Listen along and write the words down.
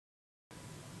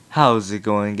How's it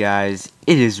going, guys?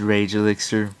 It is Rage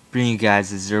Elixir bringing you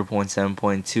guys a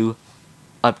 0.7.2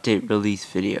 update release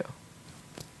video.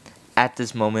 At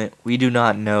this moment, we do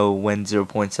not know when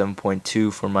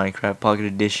 0.7.2 for Minecraft Pocket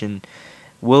Edition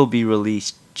will be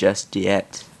released just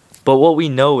yet. But what we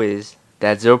know is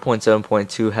that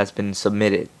 0.7.2 has been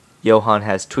submitted. Johan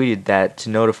has tweeted that to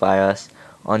notify us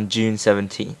on June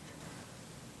 17th.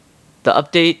 The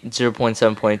update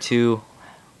 0.7.2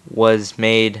 was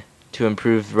made to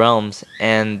improve realms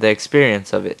and the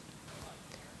experience of it.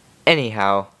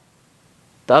 Anyhow,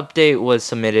 the update was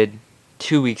submitted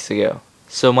 2 weeks ago,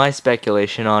 so my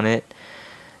speculation on it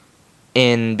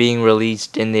in being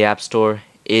released in the App Store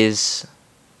is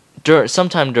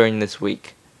sometime during this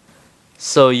week.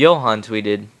 So Johan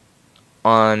tweeted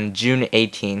on June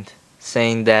 18th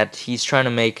saying that he's trying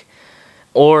to make,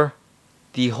 or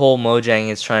the whole Mojang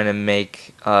is trying to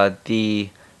make the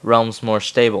realms more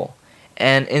stable.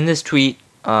 And in this tweet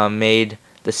made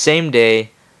the same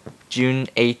day, June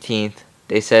 18th,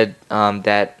 they said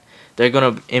that they're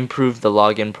going to improve the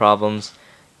login problems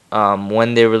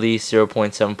when they release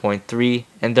 0.7.3,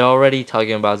 and they're already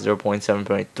talking about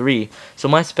 0.7.3. So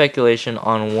my speculation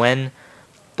on when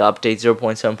the update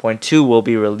 0.7.2 will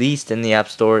be released in the App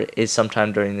Store is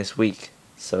sometime during this week.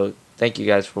 So thank you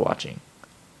guys for watching.